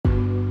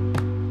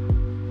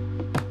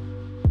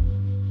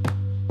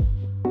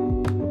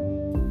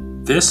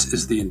This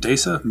is the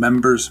Indesa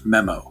Members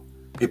Memo,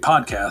 a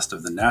podcast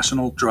of the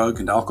National Drug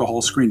and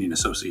Alcohol Screening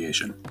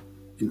Association.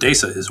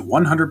 Indesa is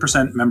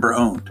 100%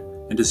 member-owned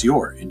and is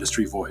your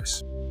industry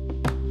voice.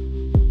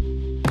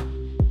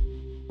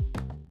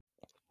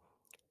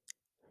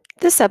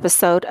 This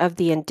episode of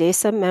the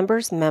Indesa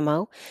Members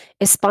Memo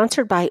is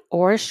sponsored by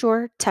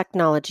OraSure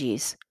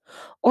Technologies.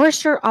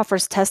 OraSure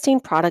offers testing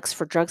products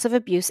for drugs of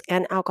abuse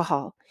and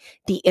alcohol.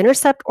 The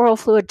Intercept Oral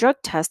Fluid Drug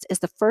Test is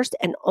the first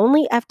and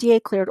only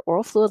FDA-cleared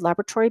oral fluid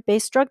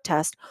laboratory-based drug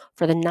test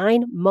for the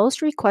 9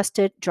 most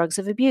requested drugs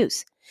of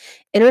abuse.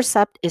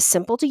 Intercept is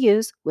simple to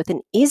use with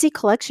an easy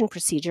collection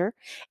procedure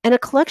and a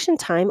collection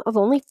time of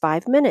only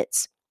 5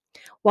 minutes.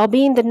 While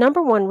being the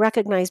number one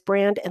recognized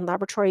brand in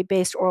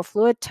laboratory-based oral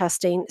fluid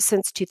testing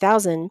since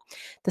 2000,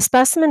 the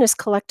specimen is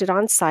collected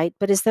on site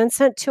but is then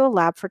sent to a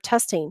lab for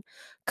testing.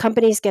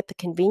 Companies get the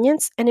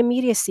convenience and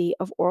immediacy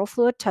of oral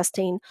fluid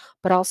testing,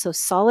 but also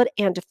solid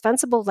and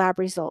defensible lab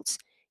results.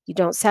 You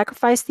don't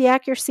sacrifice the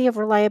accuracy of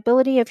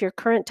reliability of your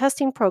current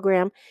testing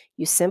program.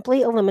 You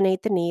simply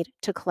eliminate the need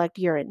to collect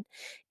urine.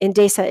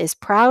 Indesa is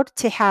proud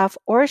to have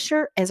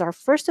OraSure as our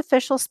first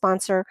official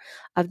sponsor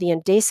of the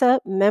Indesa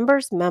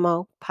Members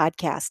Memo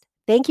podcast.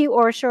 Thank you,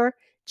 OraSure.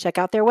 Check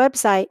out their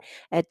website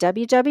at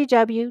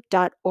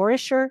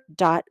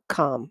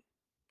www.orasure.com.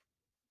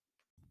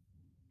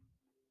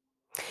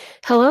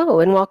 Hello,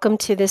 and welcome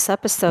to this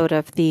episode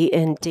of the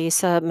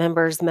Indesa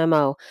Members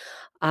Memo.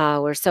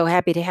 We're so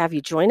happy to have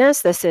you join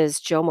us. This is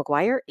Joe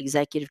McGuire,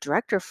 Executive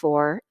Director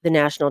for the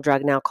National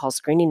Drug and Alcohol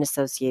Screening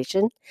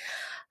Association.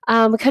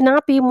 We could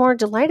not be more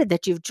delighted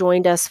that you've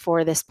joined us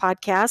for this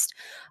podcast.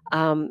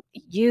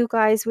 You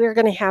guys, we're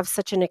going to have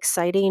such an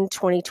exciting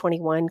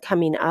 2021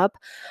 coming up.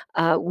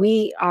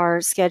 We are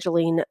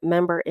scheduling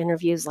member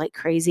interviews like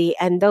crazy,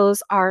 and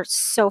those are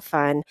so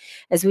fun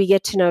as we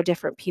get to know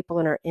different people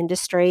in our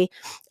industry.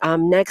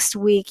 Next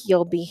week,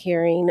 you'll be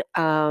hearing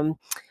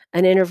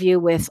an interview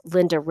with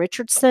Linda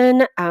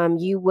Richardson.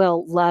 You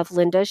will love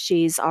Linda.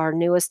 She's our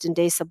newest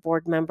Indesa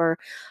board member,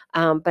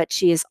 but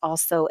she is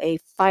also a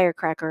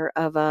firecracker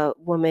of a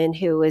woman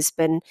who has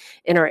been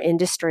in our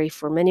industry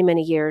for many,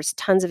 many years,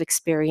 tons of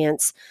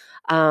experience.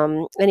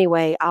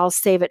 Anyway, I'll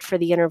save it for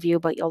the interview,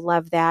 but you'll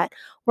love that.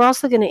 We're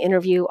also going to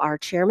interview our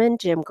chairman,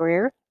 Jim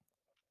Greer,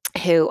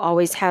 who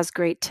always has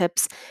great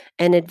tips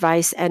and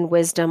advice and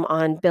wisdom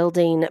on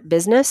building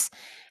business.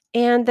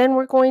 And then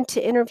we're going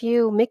to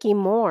interview Mickey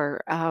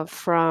Moore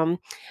from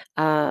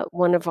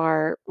one of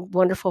our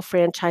wonderful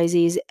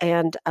franchisees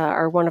and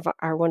one of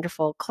our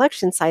wonderful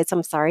collection sites,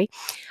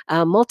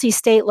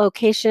 multi-state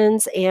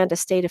locations and a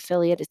state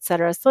affiliate,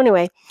 etc. So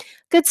anyway,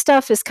 good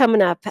stuff is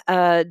coming up,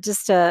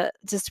 just to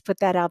put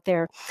that out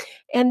there.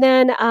 And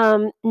then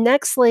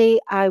nextly,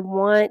 I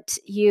want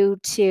you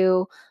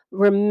to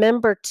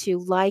remember to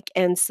like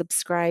and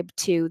subscribe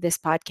to this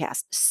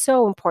podcast.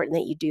 So important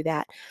that you do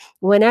that.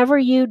 Whenever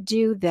you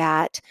do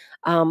that,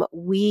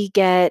 we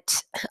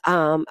get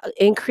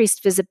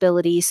increased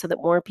visibility so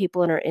that more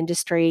people in our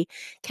industry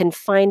can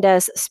find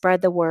us,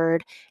 spread the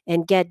word,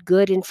 and get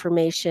good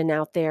information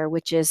out there,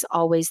 which is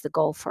always the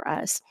goal for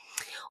us.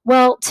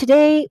 Well,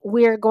 today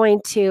we're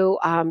going to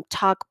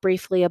talk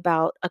briefly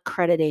about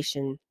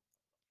accreditation.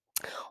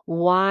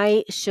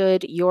 Why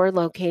should your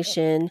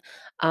location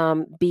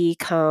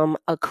become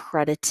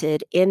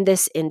accredited in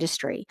this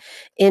industry?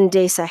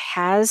 Indesa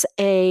has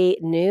a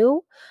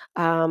new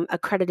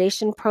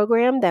accreditation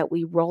program that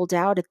we rolled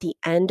out at the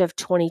end of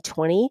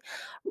 2020.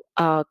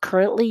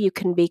 Currently, you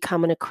can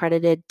become an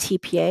accredited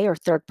TPA or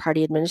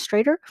third-party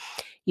administrator.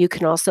 You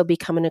can also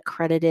become an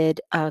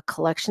accredited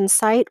collection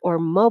site or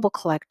mobile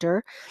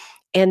collector.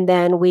 And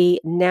then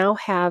we now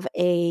have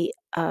an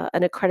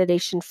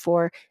accreditation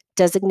for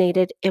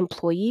designated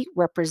employee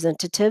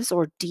representatives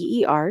or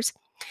DERs.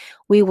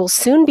 We will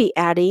soon be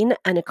adding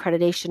an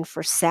accreditation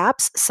for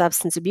SAPs,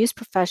 substance abuse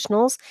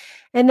professionals,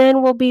 and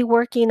then we'll be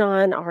working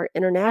on our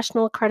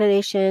international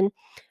accreditation.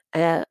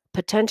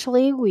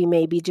 Potentially, we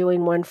may be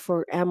doing one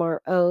for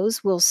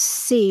MROs. We'll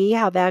see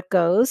how that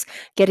goes,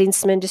 getting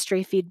some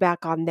industry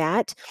feedback on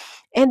that.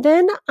 And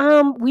then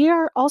we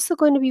are also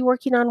going to be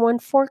working on one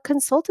for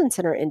consultants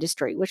in our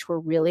industry, which we're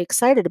really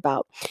excited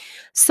about.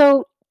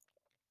 So,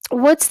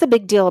 what's the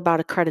big deal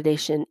about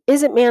accreditation?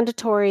 Is it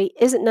mandatory?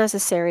 Is it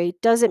necessary?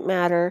 Does it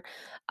matter?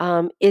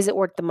 Is it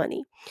worth the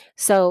money?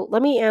 So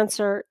let me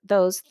answer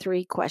those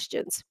 3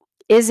 questions.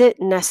 Is it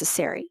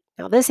necessary?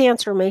 Now, this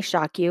answer may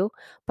shock you,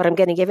 but I'm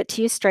going to give it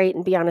to you straight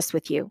and be honest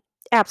with you.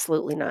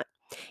 Absolutely not.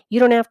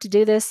 You don't have to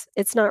do this.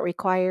 It's not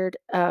required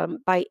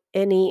by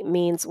any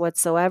means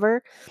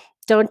whatsoever.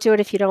 Don't do it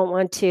if you don't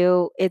want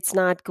to. It's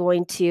not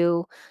going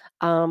to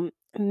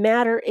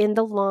matter in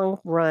the long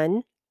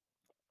run.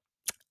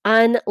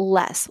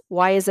 Unless,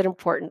 why is it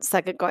important?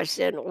 Second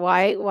question,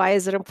 why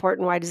is it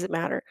important? Why does it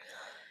matter?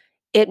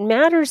 It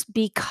matters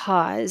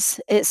because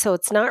so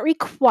it's not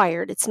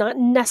required, it's not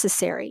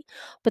necessary.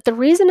 But the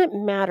reason it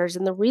matters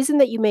and the reason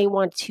that you may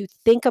want to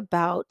think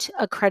about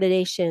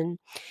accreditation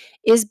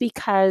is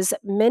because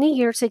many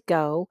years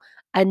ago,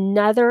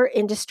 Another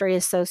industry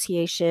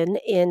association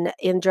in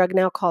drug and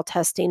alcohol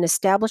testing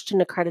established an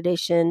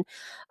accreditation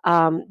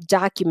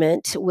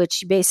document,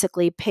 which you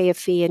basically pay a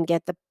fee and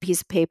get the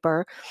piece of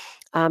paper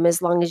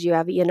as long as you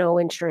have E&O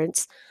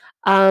insurance.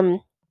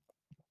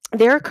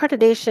 Their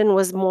accreditation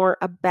was more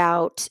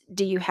about,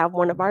 do you have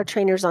one of our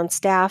trainers on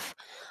staff?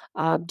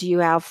 Do you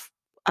have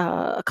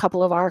a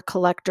couple of our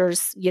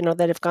collectors,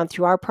 that have gone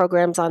through our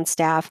programs on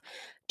staff?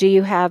 Do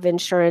you have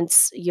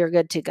insurance? You're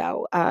good to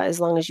go as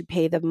long as you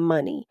pay the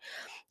money.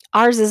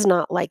 Ours is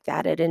not like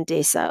that at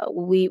Endesa.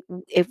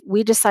 If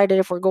we decided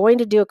if we're going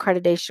to do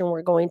accreditation,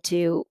 we're going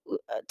to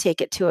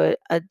take it to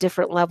a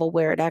different level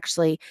where it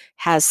actually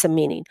has some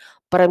meaning.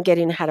 But I'm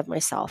getting ahead of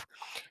myself.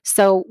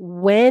 So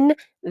when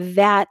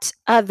that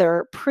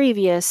other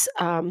previous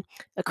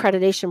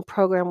accreditation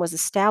program was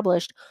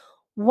established,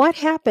 what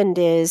happened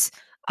is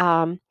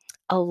a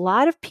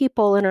lot of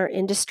people in our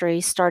industry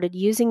started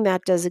using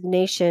that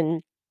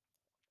designation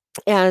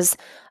as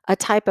a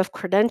type of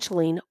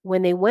credentialing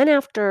when they went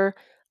after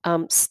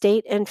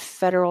state and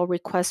federal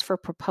requests for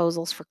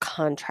proposals for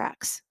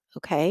contracts.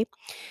 Okay.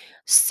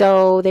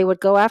 So they would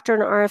go after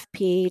an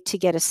RFP to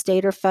get a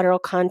state or federal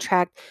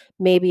contract.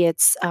 Maybe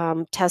it's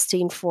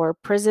testing for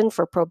prison,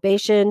 for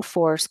probation,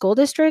 for school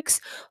districts,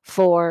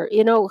 for,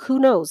 who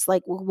knows,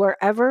 like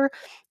wherever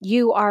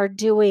you are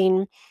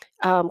doing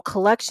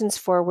collections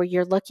for, where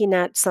you're looking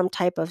at some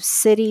type of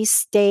city,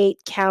 state,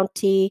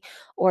 county,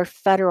 or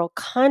federal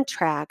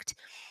contract.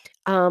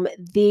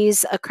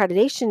 These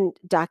accreditation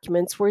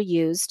documents were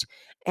used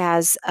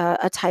as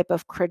a type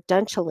of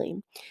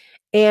credentialing,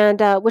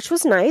 and which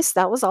was nice.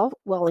 That was all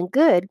well and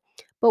good.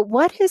 But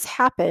what has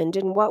happened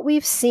and what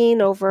we've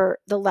seen over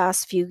the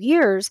last few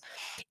years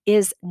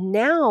is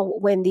now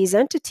when these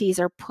entities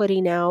are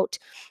putting out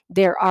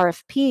their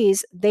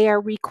RFPs, they are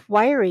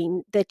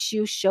requiring that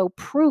you show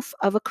proof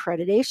of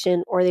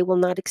accreditation or they will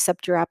not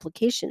accept your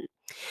application.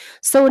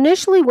 So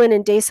initially, when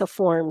Endesa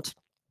formed,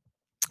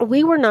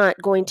 we were not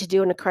going to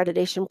do an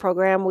accreditation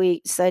program.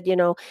 We said,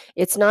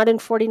 it's not in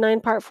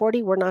 49 Part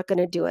 40, we're not going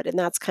to do it. And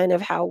that's kind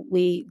of how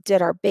we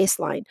did our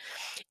baseline.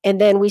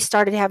 And then we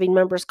started having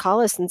members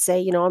call us and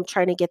say, I'm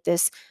trying to get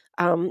this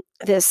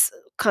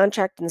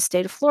contract in the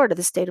state of Florida,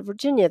 the state of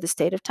Virginia, the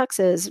state of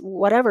Texas,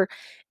 whatever.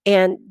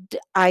 And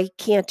I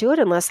can't do it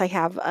unless I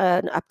have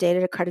an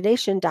updated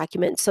accreditation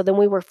document. So then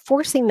we were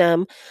forcing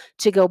them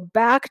to go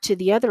back to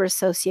the other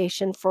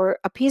association for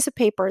a piece of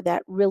paper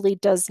that really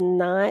does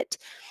not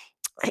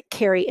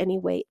carry any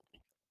weight.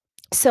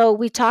 So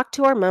we talked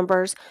to our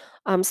members,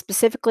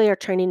 specifically our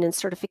training and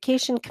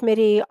certification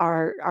committee,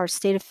 our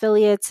state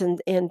affiliates,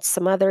 and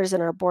some others,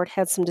 and our board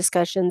had some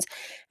discussions,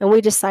 and we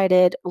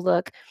decided,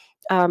 look,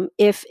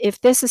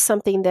 if this is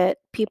something that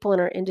people in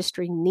our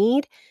industry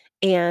need,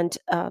 and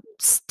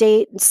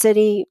state,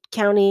 city,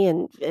 county,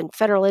 and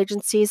federal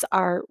agencies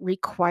are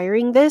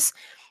requiring this,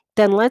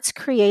 then let's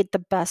create the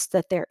best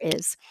that there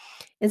is.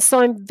 And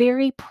so I'm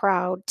very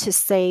proud to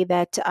say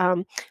that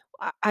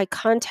I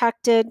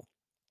contacted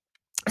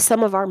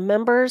some of our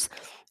members,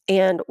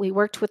 and we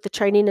worked with the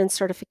training and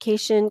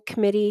certification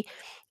committee,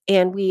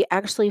 and we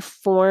actually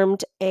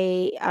formed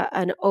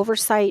an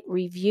oversight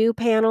review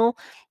panel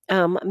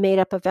made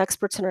up of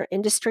experts in our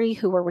industry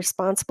who were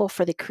responsible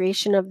for the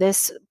creation of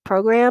this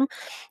program.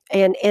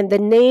 And the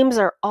names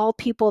are all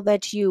people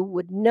that you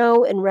would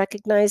know and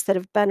recognize that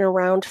have been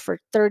around for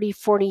 30,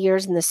 40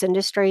 years in this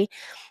industry,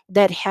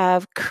 that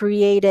have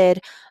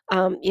created,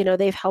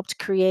 they've helped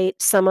create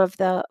some of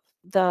the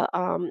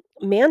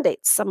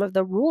mandates, some of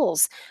the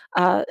rules,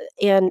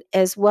 and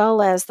as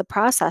well as the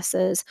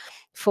processes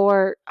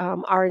for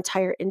our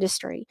entire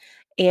industry.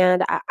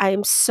 And I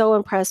am so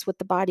impressed with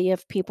the body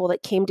of people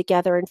that came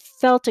together and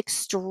felt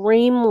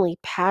extremely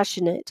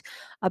passionate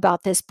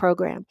about this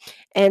program.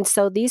 And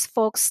so these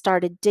folks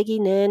started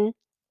digging in,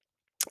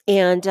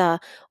 and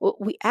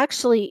we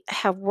actually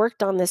have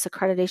worked on this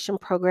accreditation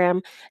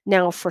program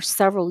now for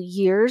several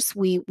years.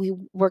 We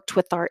worked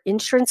with our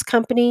insurance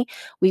company.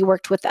 We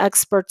worked with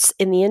experts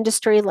in the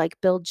industry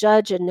like Bill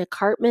Judge and Nick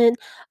Hartman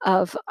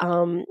of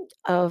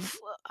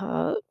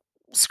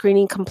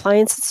Screening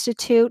Compliance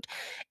Institute.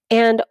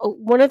 And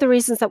one of the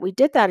reasons that we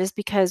did that is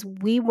because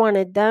we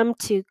wanted them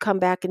to come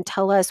back and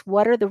tell us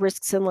what are the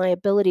risks and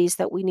liabilities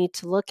that we need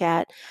to look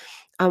at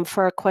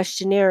for a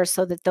questionnaire,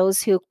 so that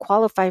those who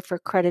qualify for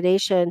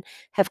accreditation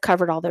have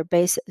covered all their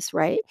bases,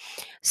 right?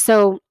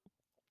 So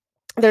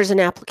there's an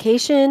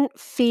application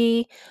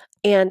fee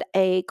and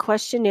a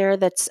questionnaire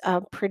that's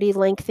pretty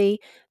lengthy,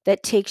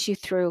 that takes you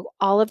through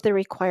all of the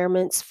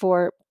requirements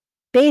for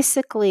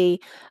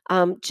basically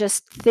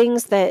just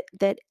things that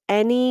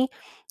any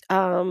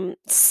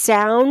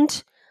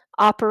sound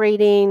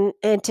operating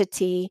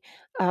entity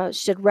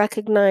should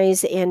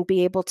recognize and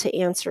be able to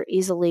answer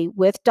easily,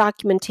 with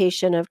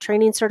documentation of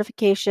training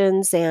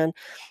certifications and,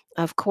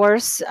 of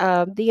course,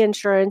 the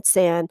insurance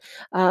and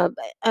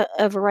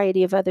a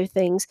variety of other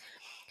things.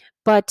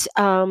 But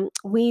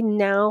we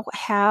now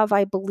have,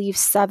 I believe,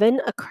 7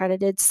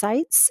 accredited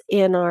sites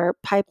in our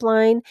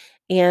pipeline,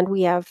 and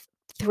we have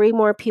 3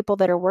 more people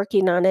that are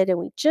working on it, and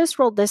we just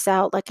rolled this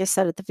out, like I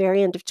said, at the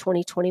very end of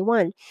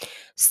 2021.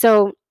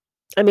 So,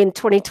 I mean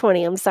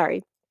 2020, I'm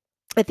sorry,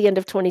 at the end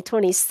of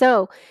 2020.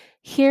 So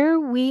here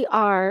we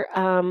are.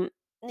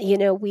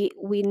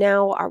 We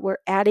now are we're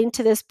adding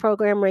to this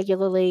program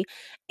regularly,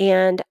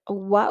 and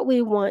what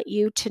we want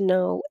you to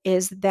know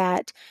is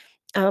that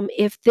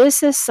if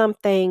this is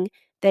something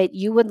that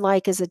you would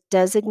like as a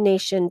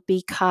designation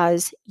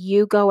because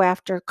you go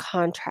after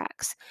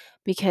contracts,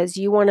 because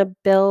you want to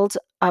build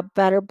a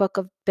better book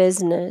of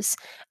business,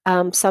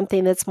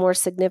 something that's more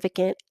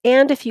significant,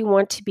 and if you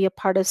want to be a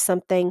part of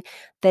something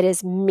that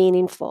is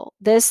meaningful,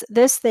 this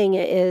thing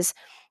is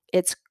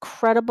it's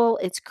credible,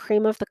 it's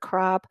cream of the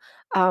crop.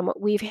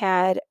 We've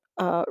had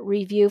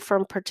review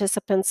from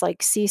participants like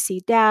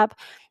CC Dab,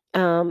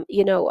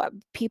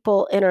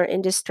 people in our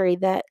industry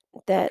that,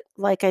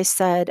 like I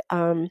said,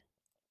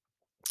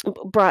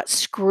 brought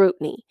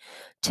scrutiny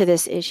to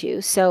this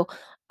issue. So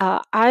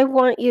I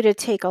want you to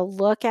take a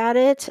look at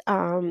it.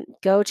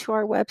 Go to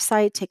our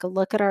website, take a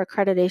look at our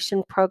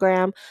accreditation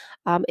program.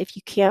 If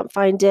you can't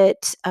find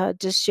it,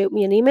 just shoot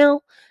me an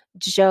email,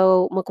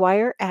 Joe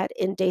McGuire at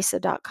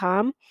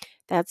indasa.com.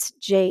 That's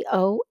JOMCGUIRE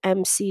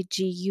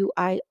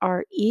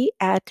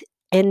at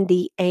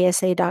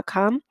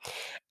ndasa.com.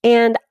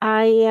 And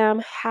I am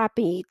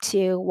happy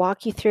to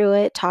walk you through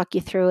it, talk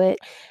you through it.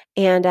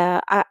 And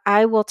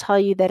I will tell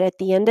you that at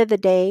the end of the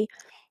day,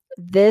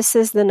 this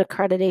is an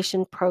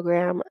accreditation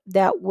program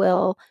that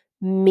will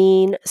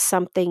mean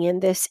something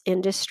in this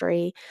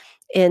industry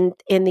in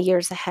the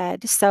years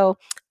ahead. So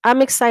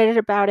I'm excited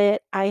about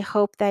it. I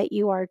hope that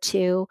you are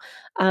too.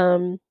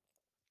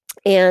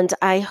 And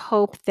I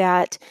hope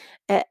that,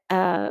 in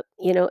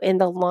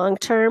the long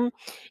term,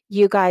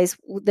 you guys,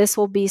 this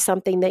will be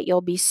something that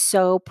you'll be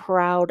so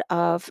proud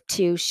of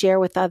to share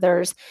with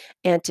others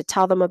and to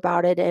tell them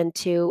about it and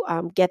to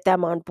get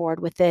them on board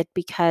with it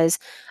because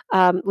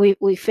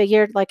we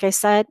figured, like I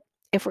said,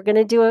 if we're going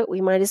to do it, we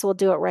might as well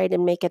do it right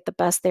and make it the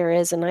best there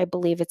is. And I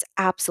believe it's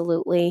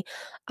absolutely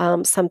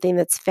something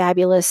that's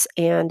fabulous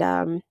and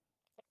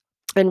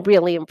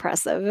really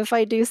impressive, if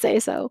I do say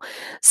so.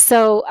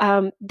 So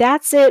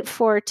that's it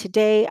for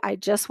today. I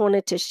just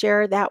wanted to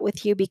share that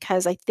with you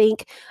because I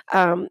think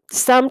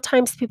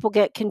sometimes people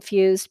get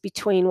confused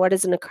between what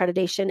is an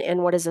accreditation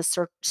and what is a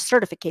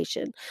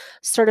certification.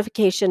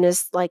 Certification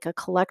is like a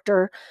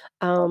collector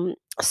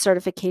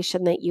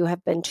certification that you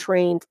have been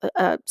trained.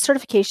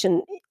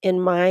 Certification, in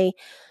my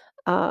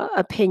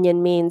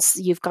opinion, means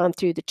you've gone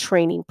through the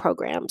training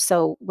program.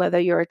 So whether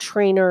you're a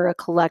trainer, a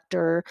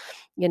collector,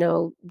 you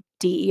know,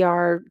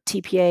 DER,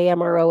 TPA,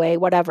 MROA,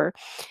 whatever,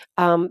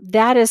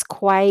 that is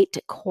quite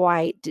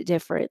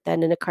different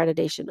than an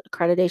accreditation.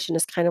 Accreditation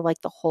is kind of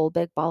like the whole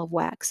big ball of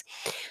wax.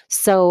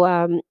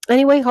 So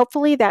anyway,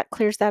 hopefully that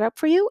clears that up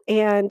for you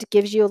and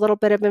gives you a little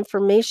bit of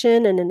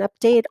information and an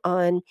update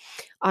on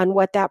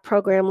what that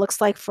program looks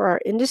like for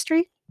our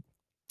industry.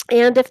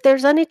 And if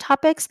there's any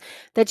topics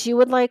that you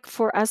would like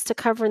for us to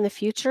cover in the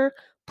future,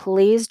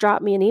 please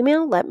drop me an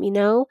email, let me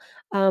know.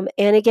 And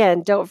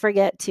again, don't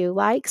forget to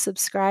like,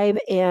 subscribe,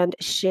 and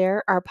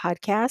share our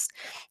podcast.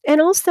 And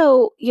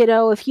also,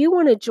 if you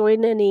want to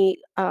join any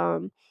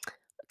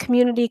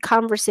community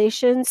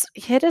conversations,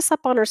 hit us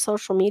up on our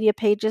social media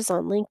pages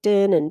on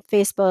LinkedIn and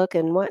Facebook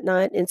and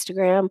whatnot,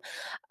 Instagram.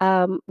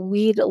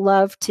 We'd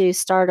love to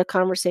start a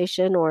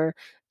conversation or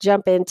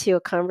jump into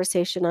a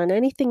conversation on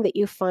anything that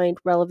you find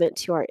relevant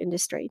to our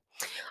industry.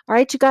 All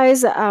right, you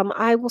guys,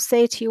 I will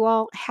say to you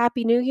all,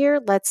 Happy New Year.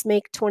 Let's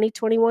make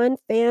 2021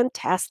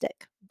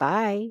 fantastic.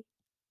 Bye.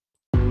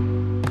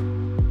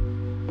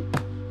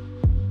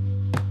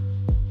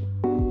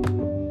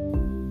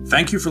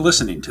 Thank you for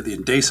listening to the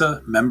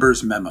Indasa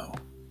Members Memo.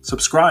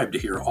 Subscribe to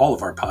hear all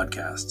of our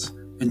podcasts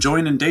and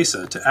join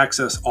Indasa to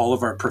access all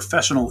of our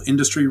professional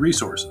industry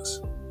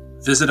resources.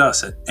 Visit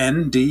us at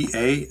ndasa.com.